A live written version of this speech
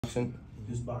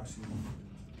This boxing,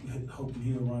 hoping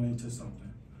he'll run into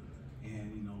something,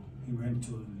 and he ran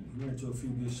into a few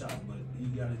good shots, but he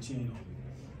got a chin on him.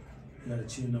 He got a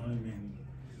chin on him, and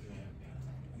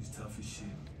he's tough as shit.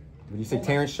 Would you say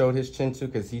Terrence showed his chin too?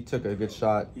 Because he took a good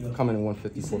shot coming in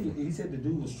 154. He said the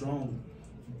dude was strong,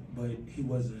 but he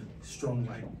wasn't strong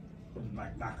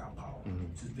like knockout power.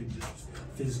 Just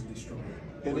physically strong.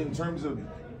 And in terms of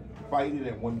fighting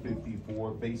at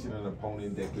 154, facing an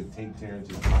opponent that could take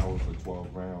Terrence's power for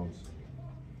 12 rounds,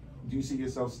 do you see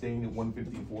yourself staying at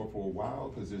 154 for a while?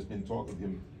 Because there's been talk of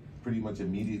him pretty much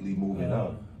immediately moving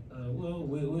up. Well,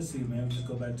 we'll see, man. We'll just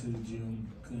go back to the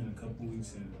gym in a couple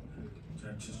weeks and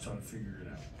just try to figure it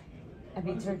out. I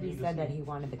mean, Turkey said that he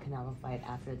wanted the Canelo fight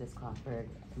after this Crawford.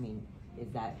 I mean,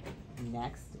 is that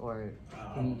next, or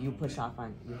can you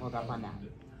hold up on that?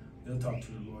 They'll talk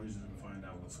to the lawyers and find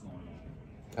out what's going on.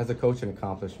 As a coaching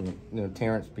accomplishment,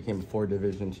 Terrence became a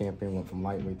 4-division champion, went from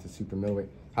lightweight to super middleweight.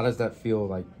 How does that feel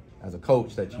like as a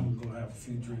coach that I'm gonna have a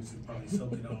few drinks and probably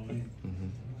soak it all in.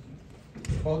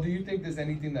 Paul, do you think there's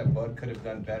anything that Bud could have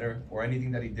done better, or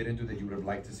anything that he didn't do that you would have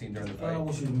liked to see during the fight? I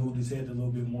wish he'd moved his head a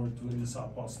little bit more in the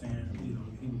southpaw stand. He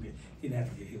didn't have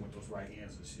to get hit with those right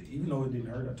hands and shit. Even though it didn't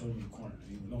hurt, I told him in the corner.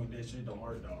 Even though that shit don't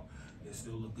hurt, dog, it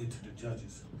still look good to the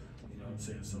judges. You know what I'm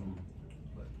saying? So,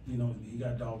 but he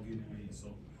got dog in me, so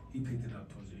he picked it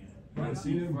up towards the end. You haven't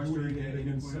seen him frustrated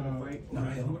against fight? No,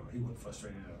 hell no. He wasn't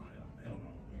frustrated at all. Hell no.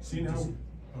 Seen how?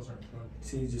 Oh, sorry. Go ahead.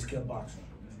 See, he just kept boxing.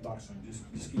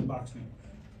 Just keep boxing.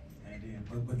 And then,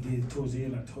 but then towards the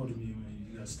end, I told him,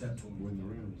 you got to step to him. Win the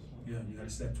rounds. Yeah, you got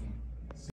to step to him.